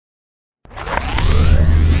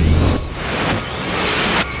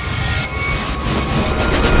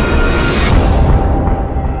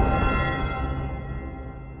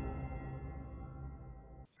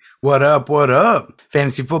What up? What up?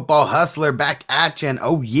 Fantasy Football Hustler back at you. And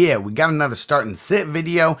oh yeah, we got another start and sit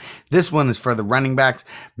video. This one is for the running backs.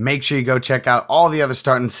 Make sure you go check out all the other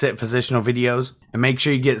start and sit positional videos. And make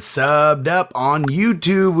sure you get subbed up on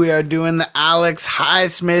YouTube. We are doing the Alex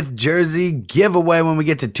Highsmith jersey giveaway when we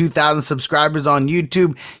get to 2,000 subscribers on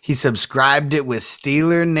YouTube. He subscribed it with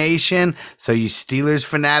Steeler Nation. So you Steelers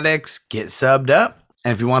fanatics, get subbed up.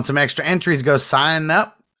 And if you want some extra entries, go sign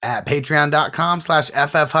up at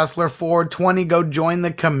patreon.com/ffhustler420. Go join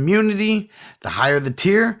the community. The higher the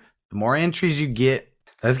tier, the more entries you get.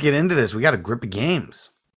 Let's get into this. We got a grip of games.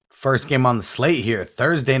 First game on the slate here,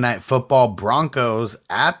 Thursday Night Football, Broncos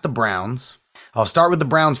at the Browns. I'll start with the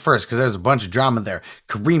Browns first because there's a bunch of drama there.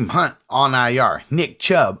 Kareem Hunt on IR. Nick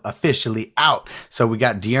Chubb officially out. So we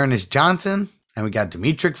got Dearness Johnson and we got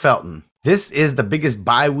Demetric Felton. This is the biggest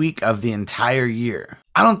bye week of the entire year.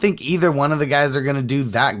 I don't think either one of the guys are going to do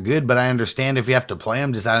that good, but I understand if you have to play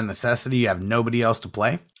them just out of necessity, you have nobody else to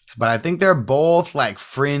play. But I think they're both like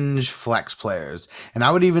fringe flex players. And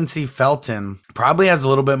I would even see Felton probably has a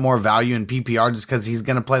little bit more value in PPR just because he's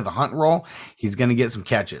going to play the Hunt role. He's going to get some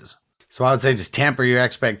catches. So I would say just temper your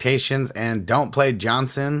expectations and don't play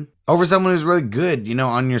Johnson over someone who's really good,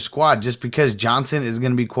 on your squad. Just because Johnson is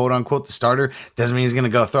going to be quote unquote the starter doesn't mean he's going to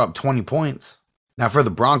go throw up 20 points. Now for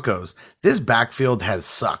the Broncos, this backfield has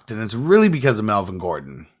sucked, and it's really because of Melvin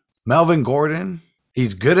Gordon. Melvin Gordon,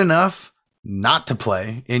 he's good enough not to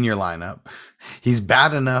play in your lineup. He's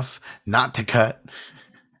bad enough not to cut.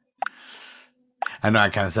 I know I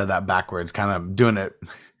kind of said that backwards, kind of doing it,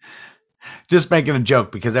 just making a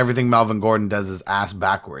joke because everything Melvin Gordon does is ass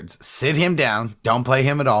backwards. Sit him down. Don't play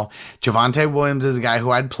him at all. Javonte Williams is a guy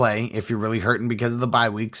who I'd play if you're really hurting because of the bye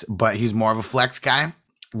weeks, but he's more of a flex guy.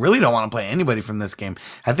 Really don't want to play anybody from this game.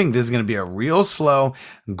 I think this is going to be a real slow,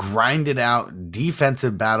 grinded out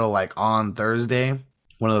defensive battle like on Thursday.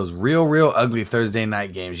 One of those real ugly Thursday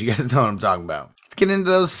night games. You guys know what I'm talking about. Let's get into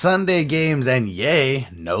those Sunday games. And yay,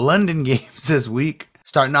 no London games this week.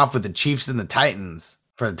 Starting off with the Chiefs and the Titans.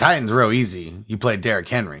 For the Titans, real easy. You play Derrick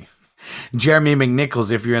Henry. Jeremy McNichols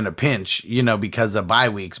if you're in a pinch, because of bye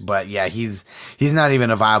weeks. But yeah, he's not even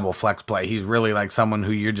a viable flex play. He's really like someone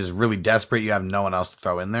who you're just really desperate. You have no one else to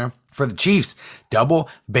throw in there. For the Chiefs, double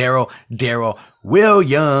barrel Darrell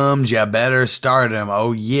Williams. You better start him.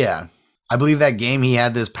 Oh yeah. I believe that game he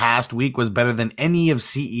had this past week was better than any of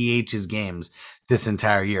CEH's games this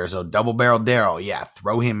entire year. So double barrel Darrell. Yeah,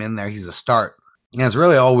 throw him in there. He's a start. And that's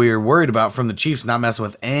really all we were worried about from the Chiefs, not messing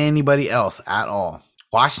with anybody else at all.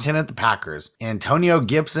 Washington at the Packers. Antonio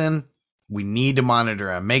Gibson, we need to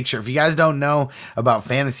monitor him. Make sure, if you guys don't know about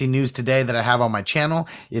fantasy news today that I have on my channel,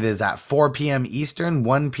 it is at 4 p.m. Eastern,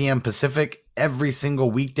 1 p.m. Pacific, every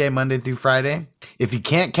single weekday, Monday through Friday. If you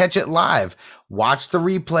can't catch it live, watch the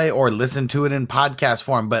replay or listen to it in podcast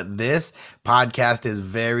form. But this podcast is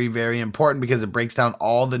very, very important because it breaks down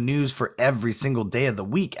all the news for every single day of the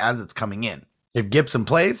week as it's coming in. If Gibson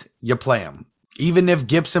plays, you play him. Even if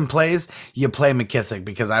Gibson plays, you play McKissick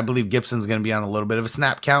because I believe Gibson's going to be on a little bit of a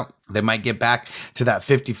snap count. They might get back to that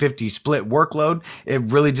 50-50 split workload. It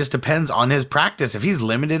really just depends on his practice. If he's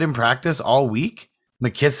limited in practice all week,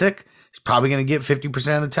 McKissick is probably going to get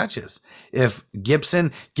 50% of the touches. If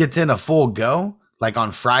Gibson gets in a full go, like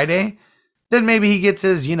on Friday, then maybe he gets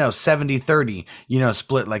his, 70-30,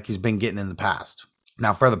 split like he's been getting in the past.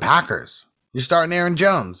 Now for the Packers, you're starting Aaron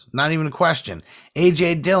Jones. Not even a question.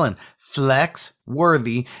 A.J. Dillon, flex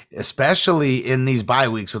worthy, especially in these bye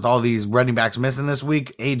weeks with all these running backs missing this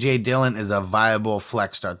week. A.J. Dillon is a viable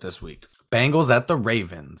flex start this week. Bengals at the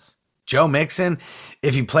Ravens. Joe Mixon,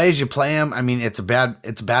 if he plays, you play him. I mean, it's a bad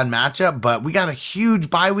matchup, but we got a huge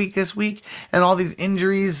bye week this week and all these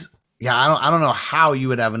injuries. Yeah, I don't know how you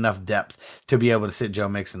would have enough depth to be able to sit Joe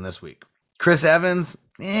Mixon this week. Chris Evans,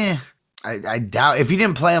 I doubt if you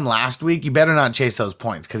didn't play him last week, you better not chase those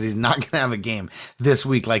points because he's not going to have a game this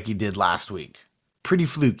week like he did last week. Pretty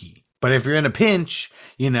fluky. But if you're in a pinch,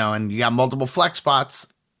 and you got multiple flex spots,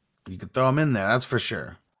 you could throw him in there. That's for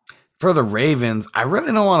sure. For the Ravens, I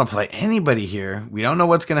really don't want to play anybody here. We don't know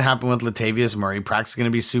what's going to happen with Latavius Murray. Practice is going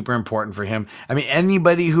to be super important for him. I mean,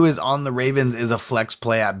 anybody who is on the Ravens is a flex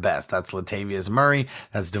play at best. That's Latavius Murray.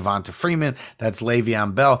 That's Devonta Freeman. That's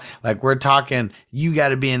Le'Veon Bell. Like, we're talking, you got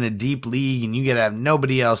to be in a deep league and you got to have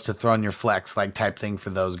nobody else to throw in your flex, like type thing for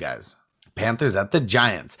those guys. Panthers at the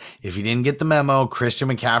Giants. If you didn't get the memo, Christian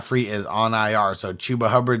McCaffrey is on IR. So Chuba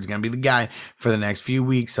Hubbard's going to be the guy for the next few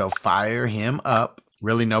weeks. So fire him up.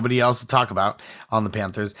 Really nobody else to talk about on the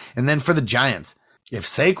Panthers. And then for the Giants, if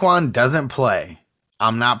Saquon doesn't play,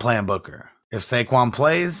 I'm not playing Booker. If Saquon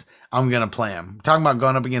plays, I'm going to play him. I'm talking about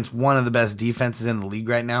going up against one of the best defenses in the league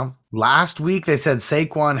right now. Last week, they said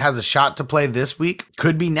Saquon has a shot to play this week.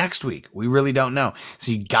 Could be next week. We really don't know.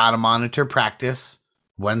 So you got to monitor practice.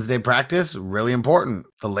 Wednesday practice, really important.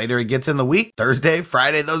 The later it gets in the week, Thursday,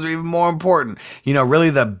 Friday, those are even more important. You know,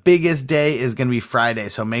 really the biggest day is going to be Friday.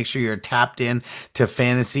 So make sure you're tapped in to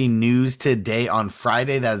Fantasy News Today on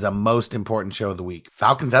Friday. That is a most important show of the week.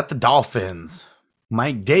 Falcons at the Dolphins.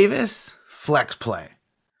 Mike Davis, flex play.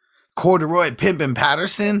 Corduroy Pimpin'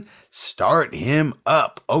 Patterson, start him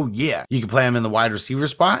up. Oh, yeah. You can play him in the wide receiver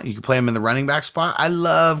spot. You can play him in the running back spot. I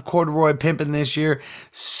love Corduroy Pimpin' this year.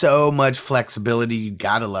 So much flexibility. You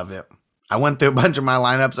got to love it. I went through a bunch of my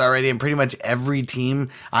lineups already, and pretty much every team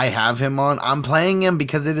I have him on, I'm playing him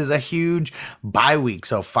because it is a huge bye week.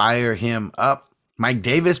 So fire him up. Mike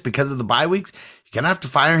Davis, because of the bye weeks, you're going to have to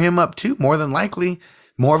fire him up too, more than likely.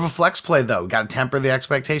 More of a flex play, though. Got to temper the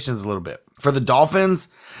expectations a little bit. For the Dolphins,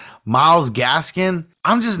 Myles Gaskin,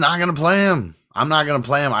 I'm just not going to play him. I'm not going to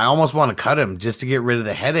play him. I almost want to cut him just to get rid of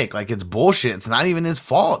the headache. Like, it's bullshit. It's not even his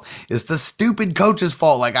fault. It's the stupid coach's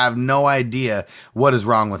fault. Like, I have no idea what is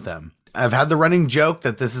wrong with them. I've had the running joke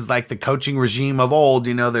that this is like the coaching regime of old.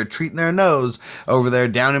 You know, they're treating their nose over there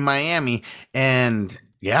down in Miami. And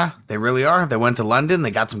yeah, they really are. They went to London.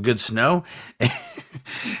 They got some good snow.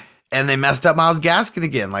 And they messed up Myles Gaskin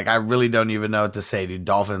again. Like, I really don't even know what to say, dude.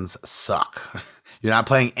 Dolphins suck. You're not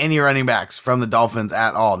playing any running backs from the Dolphins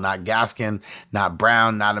at all. Not Gaskin, not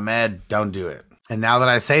Brown, not Ahmed. Don't do it. And now that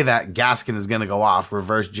I say that, Gaskin is going to go off.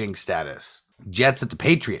 Reverse jinx status. Jets at the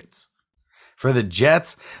Patriots. For the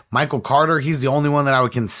Jets, Michael Carter, he's the only one that I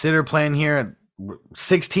would consider playing here.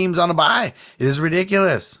 6 teams on a bye. It is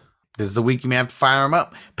ridiculous. This is the week you may have to fire him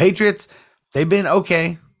up. Patriots, they've been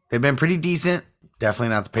okay. They've been pretty decent. Definitely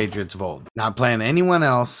not the Patriots of old. Not playing anyone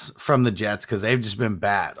else from the Jets because they've just been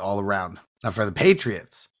bad all around. Now for the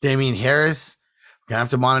Patriots, Damian Harris, we're going to have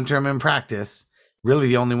to monitor him in practice. Really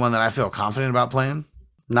the only one that I feel confident about playing.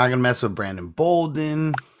 Not going to mess with Brandon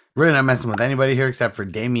Bolden. Really not messing with anybody here except for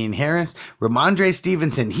Damian Harris. Ramondre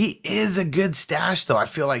Stevenson, he is a good stash though. I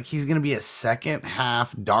feel like he's going to be a second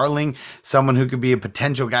half darling. Someone who could be a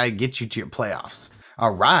potential guy to get you to your playoffs.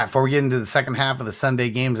 All right, before we get into the second half of the Sunday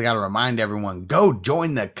games, I got to remind everyone, go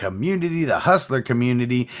join the community, the Hustler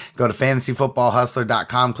community. Go to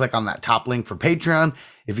fantasyfootballhustler.com, click on that top link for Patreon.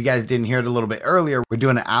 If you guys didn't hear it a little bit earlier, we're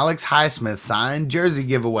doing an Alex Highsmith signed jersey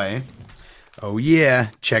giveaway. Oh yeah,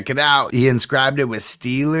 check it out. He inscribed it with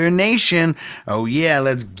Steeler Nation. Oh yeah,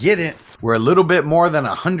 let's get it. We're a little bit more than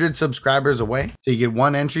 100 subscribers away. So you get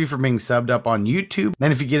 1 entry for being subbed up on YouTube.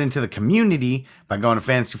 Then if you get into the community by going to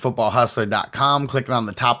fantasyfootballhustler.com, clicking on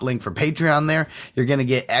the top link for Patreon there, you're going to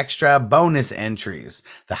get extra bonus entries.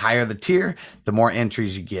 The higher the tier, the more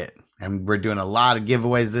entries you get. And we're doing a lot of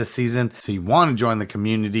giveaways this season. So you want to join the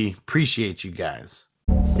community. Appreciate you guys.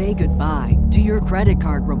 Say goodbye to your credit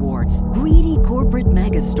card rewards. Greedy corporate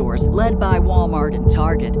mega stores, led by Walmart and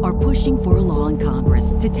Target, are pushing for a law in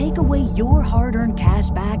Congress to take away your hard-earned cash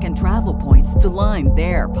back and travel points to line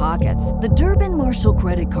their pockets. The Durbin-Marshall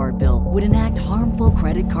credit card bill would enact harmful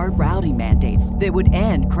credit card routing mandates that would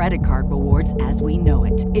end credit card rewards as we know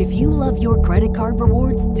it. If you love your credit card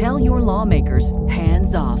rewards, tell your lawmakers,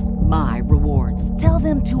 hands off my rewards. Tell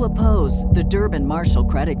them to oppose the Durbin-Marshall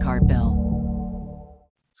credit card bill.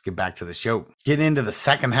 Let's get back to the show. Getting into the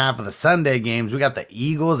second half of the Sunday games, we got the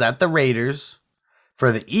Eagles at the Raiders.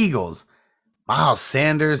 For the Eagles, Miles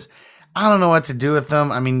Sanders, I don't know what to do with them.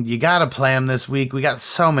 I mean, you got to play him this week. We got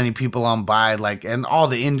so many people on bye, and all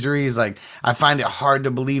the injuries. I find it hard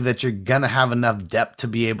to believe that you're going to have enough depth to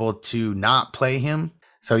be able to not play him.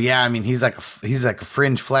 So yeah, I mean, he's like a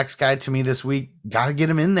fringe flex guy to me this week. Got to get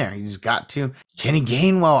him in there. You just got to. Kenny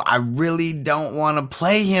Gainwell, I really don't want to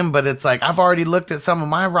play him, but it's like I've already looked at some of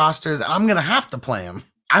my rosters and I'm going to have to play him.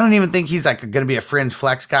 I don't even think he's going to be a fringe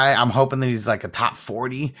flex guy. I'm hoping that he's like a top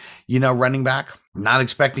 40, running back. Not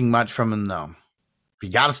expecting much from him though. If you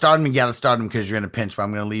got to start him, you got to start him because you're in a pinch, but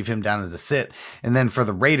I'm going to leave him down as a sit. And then for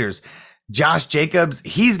the Raiders, Josh Jacobs,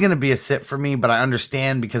 he's going to be a sit for me, but I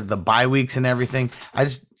understand because of the bye weeks and everything. I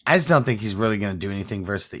just don't think he's really going to do anything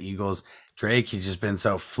versus the Eagles. Drake, he's just been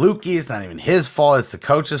so fluky. It's not even his fault. It's the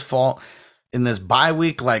coach's fault. In this bye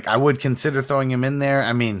week, I would consider throwing him in there.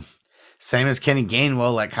 I mean, same as Kenny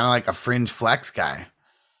Gainwell, kind of like a fringe flex guy.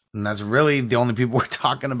 And that's really the only people we're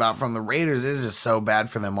talking about from the Raiders. It's just so bad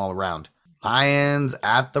for them all around. Lions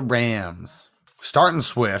at the Rams. Starting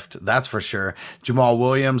Swift, that's for sure. Jamal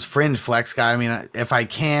Williams, fringe flex guy. I mean, if I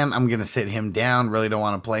can, I'm going to sit him down. Really don't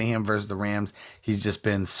want to play him versus the Rams. He's just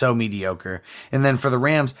been so mediocre. And then for the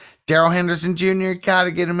Rams, Darrell Henderson Jr., got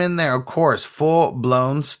to get him in there. Of course,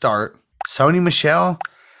 full-blown start. Sony Michel,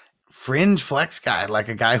 fringe flex guy, like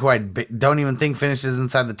a guy who I don't even think finishes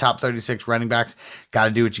inside the top 36 running backs. Got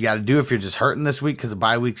to do what you got to do if you're just hurting this week because of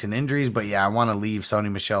bye weeks and injuries. But yeah, I want to leave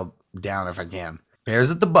Sony Michel down if I can. Bears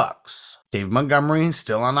at the Bucks. David Montgomery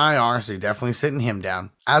still on IR, so you're definitely sitting him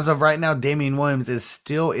down. As of right now, Damian Williams is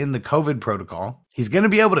still in the COVID protocol. He's going to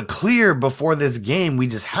be able to clear before this game. We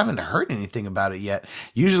just haven't heard anything about it yet.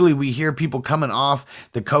 Usually we hear people coming off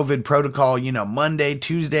the COVID protocol, Monday,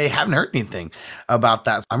 Tuesday. Haven't heard anything about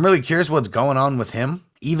that. I'm really curious what's going on with him.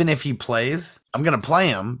 Even if he plays, I'm going to play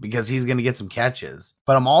him because he's going to get some catches.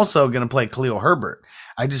 But I'm also going to play Khalil Herbert.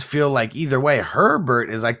 I just feel like either way,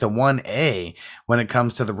 Herbert is like the 1A when it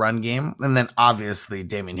comes to the run game. And then obviously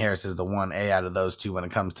Damian Harris is the 1A out of those two when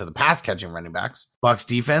it comes to the pass catching running backs. Bucks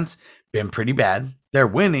defense been pretty bad. They're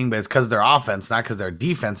winning, but it's because their offense, not because their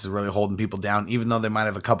defense is really holding people down, even though they might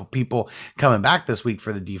have a couple people coming back this week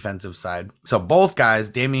for the defensive side. So both guys,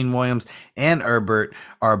 Damian Williams and Herbert,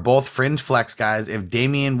 are both fringe flex guys. If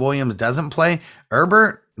Damian Williams doesn't play,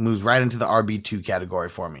 Herbert moves right into the RB2 category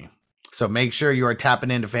for me. So make sure you are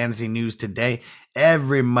tapping into fantasy news today,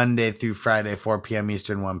 every Monday through Friday, 4 p.m.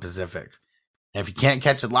 Eastern, 1 Pacific. And if you can't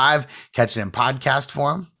catch it live, catch it in podcast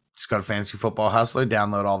form. Just go to Fantasy Football Hustler,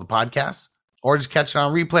 download all the podcasts, or just catch it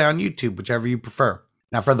on replay on YouTube, whichever you prefer.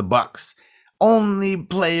 Now for the Bucks, only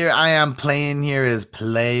player I am playing here is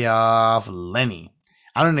Playoff Lenny.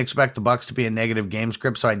 I don't expect the Bucks to be a negative game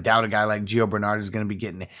script, so I doubt a guy like Gio Bernard is going to be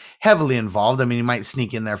getting heavily involved. I mean, he might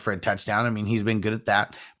sneak in there for a touchdown. I mean, he's been good at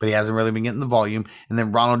that, but he hasn't really been getting the volume. And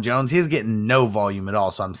then Ronald Jones, he's getting no volume at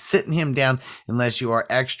all, so I'm sitting him down unless you are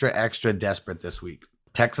extra, extra desperate this week.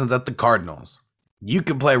 Texans at the Cardinals. You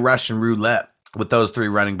can play Russian roulette with those three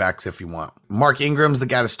running backs if you want. Mark Ingram's the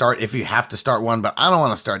guy to start if you have to start one, but I don't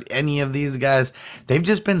want to start any of these guys. They've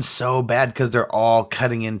just been so bad because they're all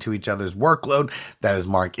cutting into each other's workload. That is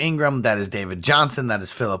Mark Ingram. That is David Johnson. That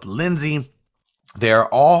is Phillip Lindsay. They are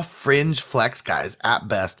all fringe flex guys at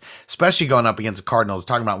best, especially going up against the Cardinals. We're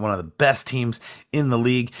talking about one of the best teams in the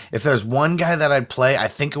league. If there's one guy that I'd play, I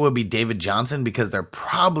think it would be David Johnson because they're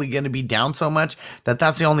probably going to be down so much that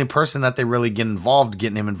that's the only person that they really getting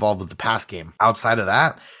him involved with the pass game. Outside of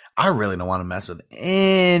that, I really don't want to mess with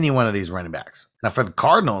any one of these running backs. Now for the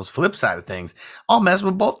Cardinals, flip side of things, I'll mess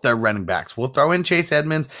with both their running backs. We'll throw in Chase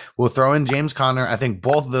Edmonds. We'll throw in James Conner. I think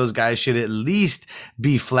both of those guys should at least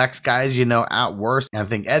be flex guys, at worst. And I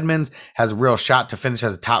think Edmonds has a real shot to finish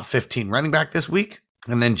as a top 15 running back this week.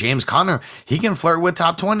 And then James Conner, he can flirt with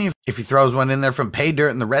top 20 if he throws one in there from pay dirt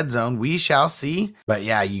in the red zone. We shall see. But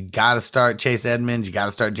yeah, you got to start Chase Edmonds. You got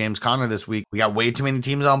to start James Conner this week. We got way too many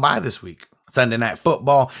teams on bye this week. Sunday Night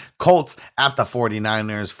Football, Colts at the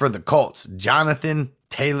 49ers. For the Colts, Jonathan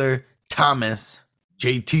Taylor Thomas,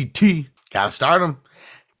 JTT. Gotta start him.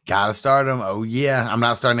 Oh, yeah. I'm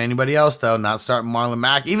not starting anybody else, though. Not starting Marlon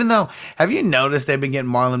Mack. Even though, have you noticed they've been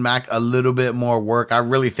getting Marlon Mack a little bit more work? I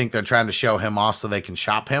really think they're trying to show him off so they can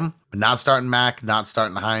shop him. But not starting Mack, not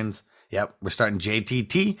starting Hines. Yep, we're starting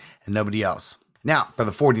JTT and nobody else. Now, for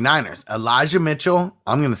the 49ers, Elijah Mitchell,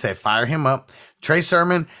 I'm going to say fire him up. Trey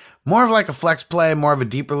Sermon, more of like a flex play, more of a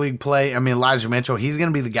deeper league play. I mean, Elijah Mitchell, he's going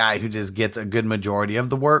to be the guy who just gets a good majority of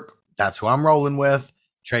the work. That's who I'm rolling with.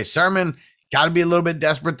 Trey Sermon, got to be a little bit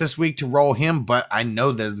desperate this week to roll him, but I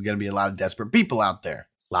know there's going to be a lot of desperate people out there.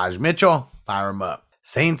 Elijah Mitchell, fire him up.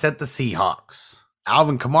 Saints at the Seahawks.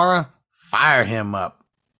 Alvin Kamara, fire him up.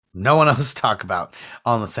 No one else to talk about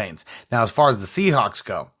on the Saints. Now, as far as the Seahawks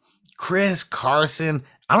go, Chris Carson,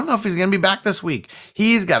 I don't know if he's going to be back this week.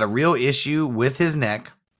 He's got a real issue with his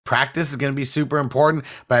neck. Practice is going to be super important,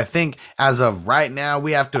 but I think as of right now,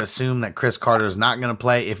 we have to assume that Chris Carter is not going to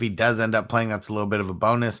play. If he does end up playing, that's a little bit of a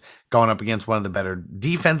bonus going up against one of the better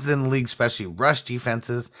defenses in the league, especially rush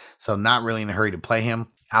defenses. So not really in a hurry to play him.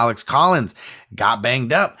 Alex Collins got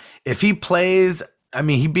banged up. If he plays, I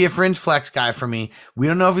mean, he'd be a fringe flex guy for me. We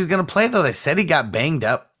don't know if he's going to play, though. They said he got banged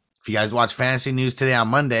up. If you guys watch Fantasy News today on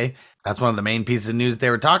Monday, that's one of the main pieces of news they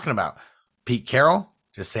were talking about. Pete Carroll,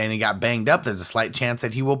 just saying he got banged up. There's a slight chance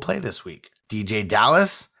that he will play this week. DJ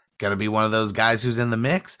Dallas, going to be one of those guys who's in the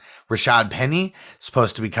mix. Rashad Penny,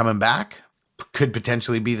 supposed to be coming back. Could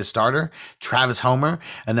potentially be the starter. Travis Homer,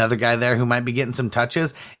 another guy there who might be getting some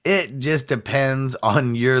touches. It just depends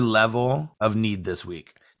on your level of need this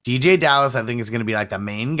week. DJ Dallas, I think, is going to be like the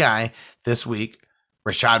main guy this week.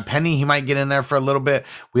 Rashad Penny, he might get in there for a little bit.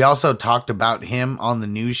 We also talked about him on the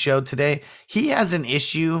news show today. He has an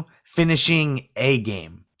issue finishing a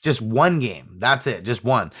game. Just one game. That's it. Just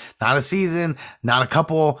one. Not a season, not a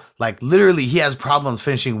couple. Like literally he has problems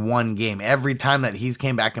finishing one game. Every time that he's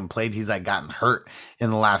came back and played, he's like gotten hurt in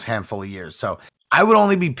the last handful of years. So I would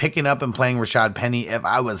only be picking up and playing Rashad Penny if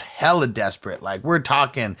I was hella desperate. Like, we're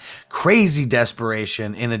talking crazy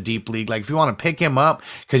desperation in a deep league. Like, if you want to pick him up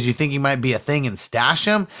because you think he might be a thing and stash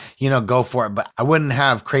him, go for it. But I wouldn't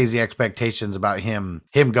have crazy expectations about him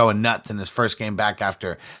going nuts in his first game back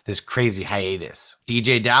after this crazy hiatus.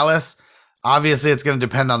 DJ Dallas, obviously it's going to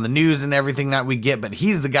depend on the news and everything that we get, but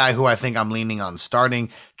he's the guy who I think I'm leaning on starting.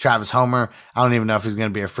 Travis Homer, I don't even know if he's going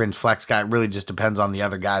to be a fringe flex guy. It really just depends on the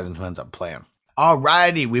other guys and who ends up playing.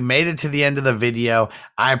 Alrighty, we made it to the end of the video.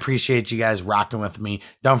 I appreciate you guys rocking with me.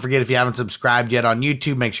 Don't forget, if you haven't subscribed yet on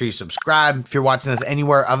YouTube, make sure you subscribe. If you're watching this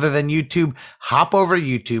anywhere other than YouTube, hop over to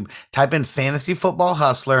YouTube, type in Fantasy Football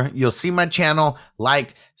Hustler. You'll see my channel.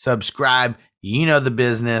 Like, subscribe, you know the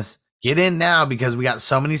business. Get in now because we got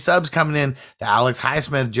so many subs coming in. The Alex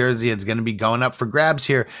Highsmith jersey is going to be going up for grabs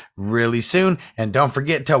here really soon. And don't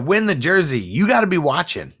forget, to win the jersey, you got to be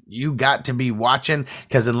watching. You got to be watching,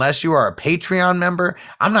 because unless you are a Patreon member,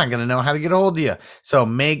 I'm not going to know how to get a hold of you. So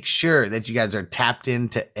make sure that you guys are tapped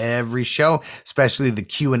into every show, especially the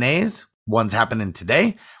Q&As. One's happening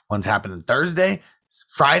today. One's happening Thursday,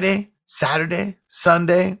 Friday, Saturday,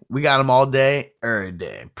 Sunday. We got them all day, every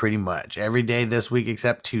day, pretty much. Every day this week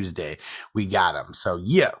except Tuesday, we got them. So,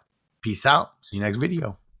 peace out. See you next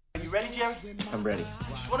video. Are you ready, Jerry? I'm ready.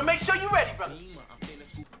 Just want to make sure you're ready, brother.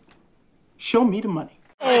 Show me the money.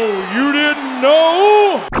 Oh, you didn't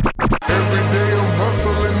know? Every day I'm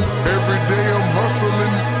hustling. Every day I'm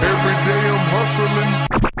hustling. Every day I'm hustling.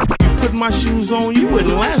 Put my shoes on, you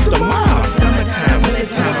wouldn't last a mile. Summertime,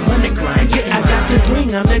 wintertime, I'm on the grind. Yeah, I got the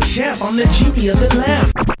ring, I'm the champ, I'm the genie of the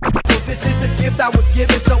lamp. This is the gift I was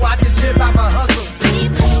given, so I just live by my hustle.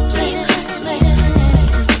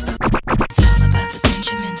 It's all about the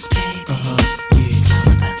Benjamins, baby. Yeah. It's all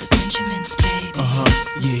about the Benjamins, baby.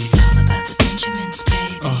 Yeah. It's all about the Benjamins,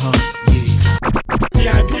 baby.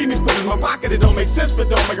 Yeah. VIP me put in my pocket, it don't make sense, but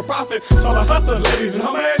don't make a profit. So I hustle, ladies and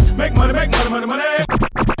homies, make money, money, money.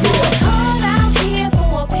 Hold out here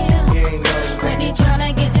for a pill. When he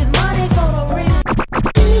tryna get this money for the real.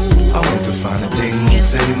 I want to find the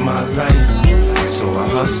things in my life, so I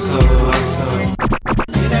hustle.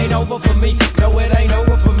 It ain't over for me. No, it ain't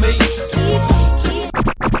over for me.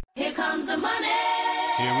 Here comes the money.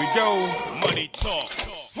 Here we go, money talk.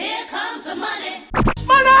 Here comes the money.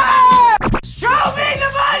 Show me the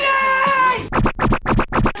money!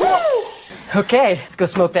 Okay, let's go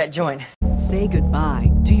smoke that joint. Say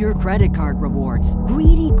goodbye to your credit card rewards.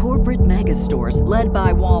 Greedy corporate mega stores, led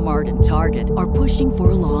by Walmart and Target, are pushing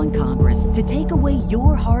for a law in Congress to take away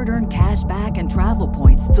your hard-earned cash back and travel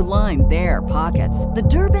points to line their pockets. The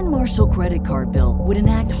Durbin-Marshall credit card bill would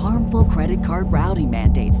enact harmful credit card routing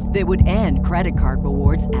mandates that would end credit card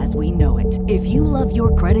rewards as we know it. If you love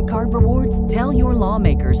your credit card rewards, tell your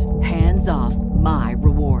lawmakers, hands off my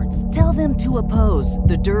rewards. Tell them to oppose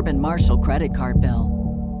the Durbin-Marshall credit card bill.